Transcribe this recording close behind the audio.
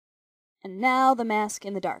And now the mask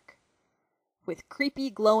in the dark, with creepy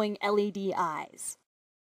glowing LED eyes.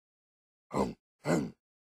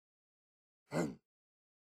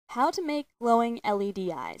 How to make glowing LED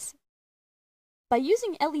eyes. By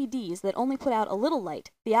using LEDs that only put out a little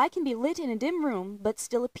light, the eye can be lit in a dim room but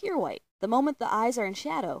still appear white. The moment the eyes are in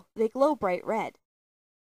shadow, they glow bright red.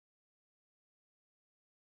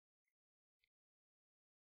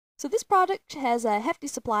 So this product has a hefty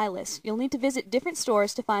supply list. You'll need to visit different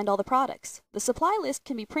stores to find all the products. The supply list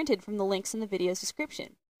can be printed from the links in the video's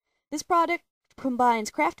description. This product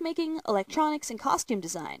combines craft making, electronics, and costume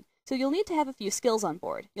design, so you'll need to have a few skills on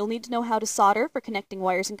board. You'll need to know how to solder for connecting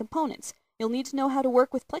wires and components. You'll need to know how to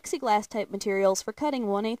work with Plexiglas type materials for cutting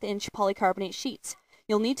 1/8 inch polycarbonate sheets.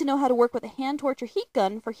 You'll need to know how to work with a hand torch or heat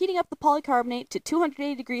gun for heating up the polycarbonate to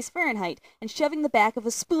 280 degrees Fahrenheit and shoving the back of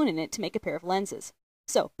a spoon in it to make a pair of lenses.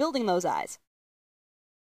 So, building those eyes.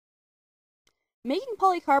 Making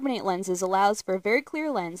polycarbonate lenses allows for a very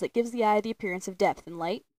clear lens that gives the eye the appearance of depth in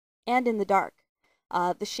light and in the dark.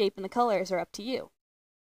 The shape and the colors are up to you.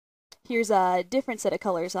 Here's a different set of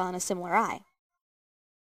colors on a similar eye.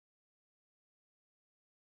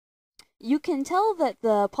 You can tell that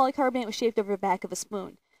the polycarbonate was shaped over the back of a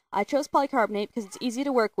spoon. I chose polycarbonate because it's easy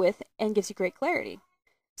to work with and gives you great clarity.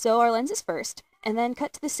 So our lens is first, and then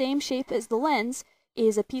cut to the same shape as the lens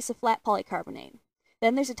is a piece of flat polycarbonate.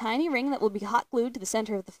 Then there's a tiny ring that will be hot glued to the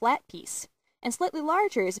center of the flat piece. And slightly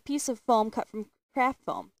larger is a piece of foam cut from craft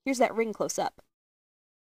foam. Here's that ring close up.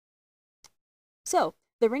 So,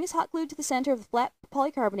 the ring is hot glued to the center of the flat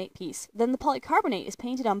polycarbonate piece. Then the polycarbonate is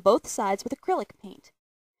painted on both sides with acrylic paint.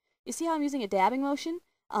 You see how I'm using a dabbing motion?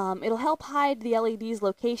 It'll help hide the LED's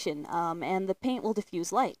location, and the paint will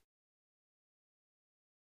diffuse light.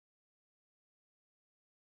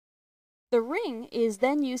 The ring is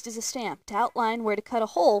then used as a stamp to outline where to cut a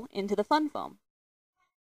hole into the fun foam.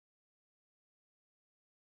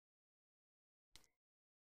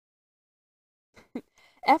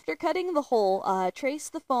 After cutting the hole, trace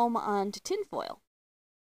the foam onto tinfoil,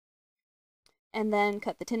 and then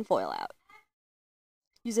cut the tinfoil out.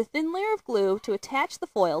 Use a thin layer of glue to attach the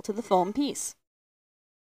foil to the foam piece.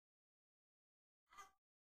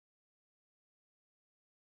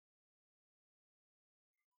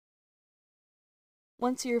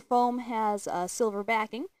 Once your foam has a silver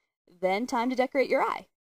backing, then time to decorate your eye.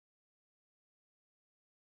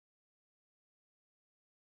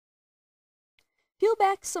 Peel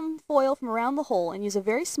back some foil from around the hole and use a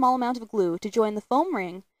very small amount of glue to join the foam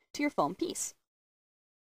ring to your foam piece.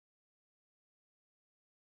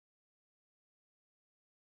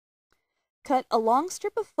 Cut a long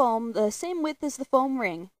strip of foam the same width as the foam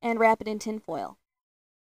ring and wrap it in tin foil.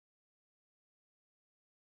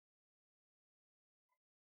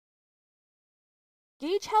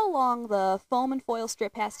 Gauge how long the foam and foil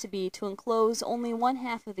strip has to be to enclose only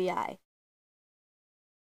 1/2 of the eye.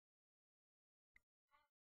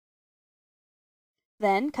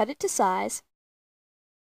 Then cut it to size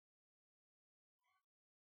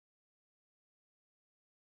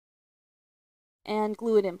and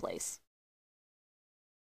glue it in place.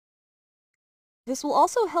 This will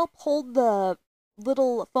also help hold the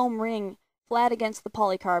little foam ring flat against the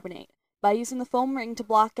polycarbonate. By using the foam ring to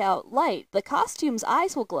block out light, the costume's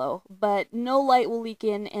eyes will glow, but no light will leak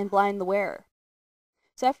in and blind the wearer.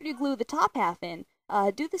 So after you glue the top half in,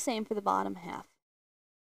 do the same for the bottom half.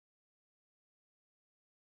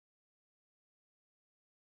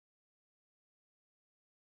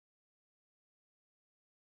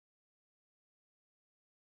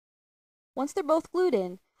 Once they're both glued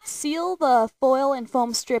in, seal the foil and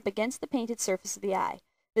foam strip against the painted surface of the eye.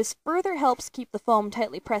 This further helps keep the foam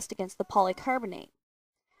tightly pressed against the polycarbonate,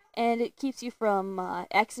 and it keeps you from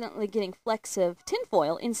accidentally getting flecks of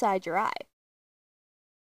tinfoil inside your eye.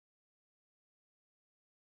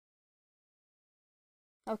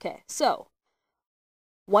 Okay, so,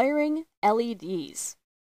 wiring LEDs.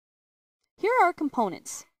 Here are our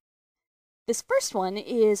components. This first one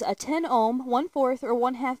is a 10 ohm, 1/4 or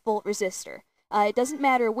 1/2 volt resistor. It doesn't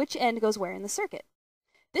matter which end goes where in the circuit.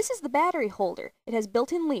 This is the battery holder. It has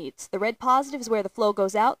built-in leads. The red positive is where the flow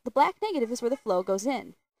goes out, the black negative is where the flow goes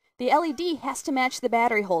in. The LED has to match the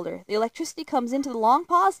battery holder. The electricity comes into the long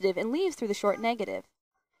positive and leaves through the short negative.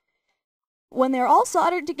 When they're all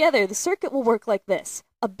soldered together, the circuit will work like this.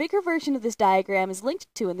 A bigger version of this diagram is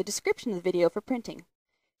linked to in the description of the video for printing.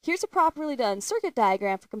 Here's a properly done circuit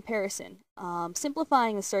diagram for comparison,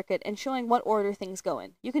 simplifying the circuit and showing what order things go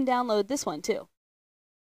in. You can download this one too.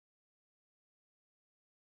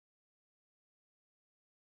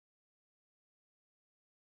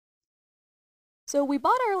 So we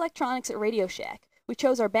bought our electronics at Radio Shack. We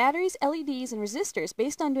chose our batteries, LEDs, and resistors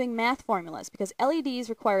based on doing math formulas because LEDs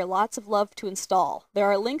require lots of love to install. There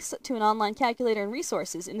are links to an online calculator and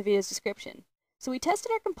resources in the video's description. So we tested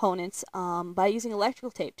our components by using electrical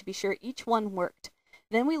tape to be sure each one worked.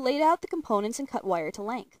 Then we laid out the components and cut wire to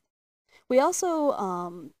length. We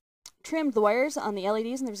also trimmed the wires on the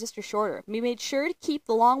LEDs and the resistors shorter. We made sure to keep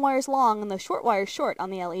the long wires long and the short wires short on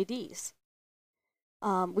the LEDs.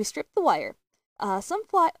 We stripped the wire. Some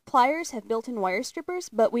pliers have built-in wire strippers,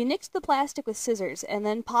 but we nicked the plastic with scissors and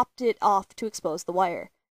then popped it off to expose the wire.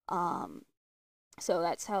 So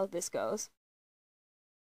that's how this goes.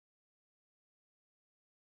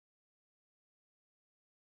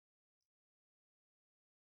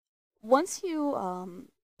 Once you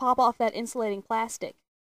pop off that insulating plastic,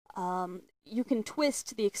 you can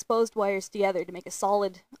twist the exposed wires together to make a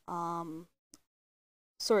solid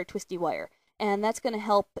sort of twisty wire. And that's going to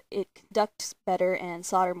help it conduct better and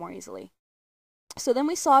solder more easily. So then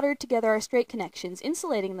we soldered together our straight connections,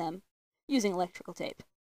 insulating them using electrical tape.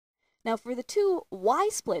 Now for the two Y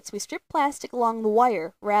splits, we stripped plastic along the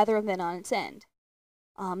wire rather than on its end.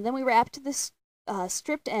 Then we wrapped this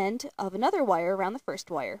stripped end of another wire around the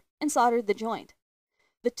first wire and soldered the joint.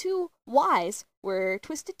 The two Ys were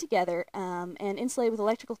twisted together and insulated with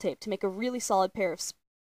electrical tape to make a really solid pair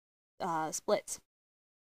of splits.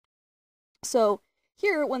 So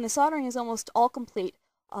here, when the soldering is almost all complete,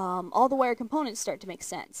 all the wire components start to make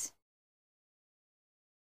sense.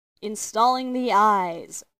 Installing the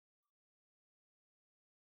eyes.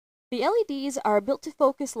 The LEDs are built to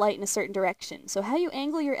focus light in a certain direction, so how you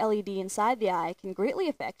angle your LED inside the eye can greatly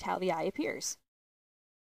affect how the eye appears.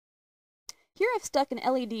 Here I've stuck an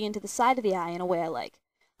LED into the side of the eye in a way I like.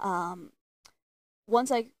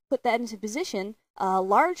 Once I put that into position, a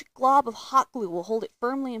large glob of hot glue will hold it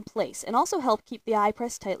firmly in place and also help keep the eye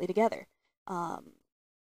pressed tightly together.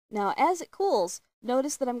 Now as it cools,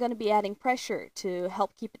 notice that I'm going to be adding pressure to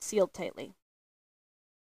help keep it sealed tightly.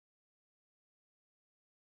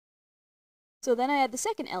 So then I add the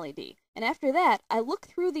second LED, and after that I look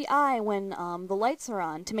through the eye when the lights are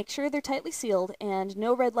on to make sure they're tightly sealed and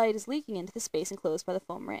no red light is leaking into the space enclosed by the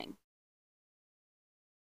foam ring.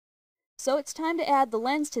 So it's time to add the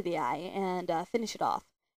lens to the eye and finish it off.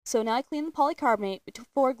 So now I clean the polycarbonate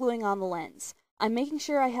before gluing on the lens. I'm making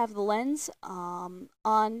sure I have the lens on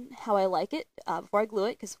how I like it before I glue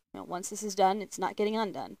it, because once this is done, it's not getting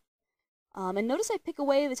undone. And notice I pick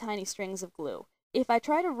away the tiny strings of glue. If I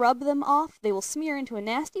try to rub them off, they will smear into a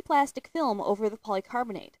nasty plastic film over the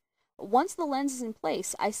polycarbonate. Once the lens is in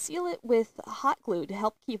place, I seal it with hot glue to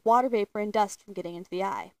help keep water vapor and dust from getting into the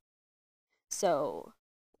eye. So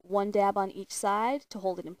one dab on each side to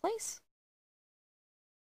hold it in place.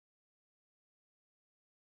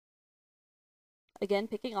 Again,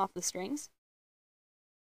 picking off the strings.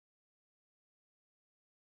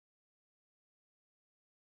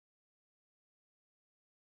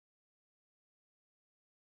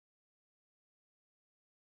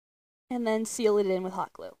 And then seal it in with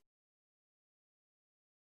hot glue.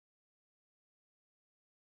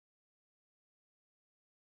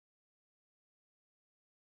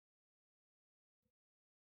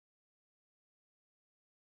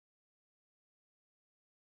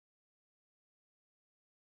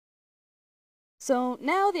 So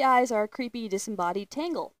now the eyes are a creepy, disembodied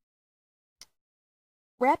tangle.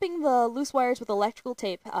 Wrapping the loose wires with electrical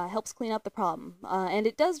tape helps clean up the problem, and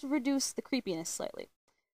it does reduce the creepiness slightly.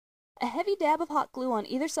 A heavy dab of hot glue on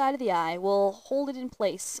either side of the eye will hold it in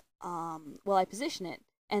place while I position it,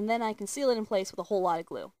 and then I can seal it in place with a whole lot of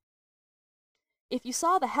glue. If you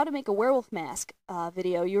saw the How to Make a Werewolf Mask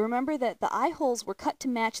video, you remember that the eye holes were cut to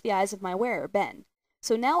match the eyes of my wearer, Ben.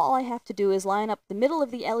 So now all I have to do is line up the middle of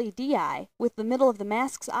the LED eye with the middle of the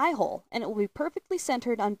mask's eye hole, and it will be perfectly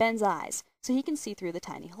centered on Ben's eyes, so he can see through the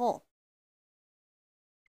tiny hole.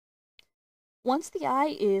 Once the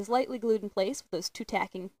eye is lightly glued in place with those two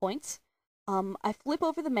tacking points, I flip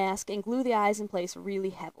over the mask and glue the eyes in place really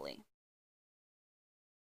heavily.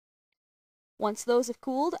 Once those have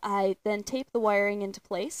cooled, I then tape the wiring into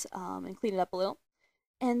place and clean it up a little.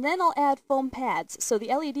 And then I'll add foam pads so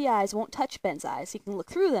the LED eyes won't touch Ben's eyes. He can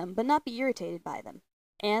look through them, but not be irritated by them.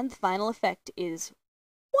 And the final effect is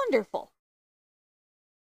wonderful!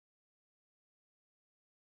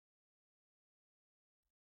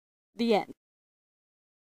 The end.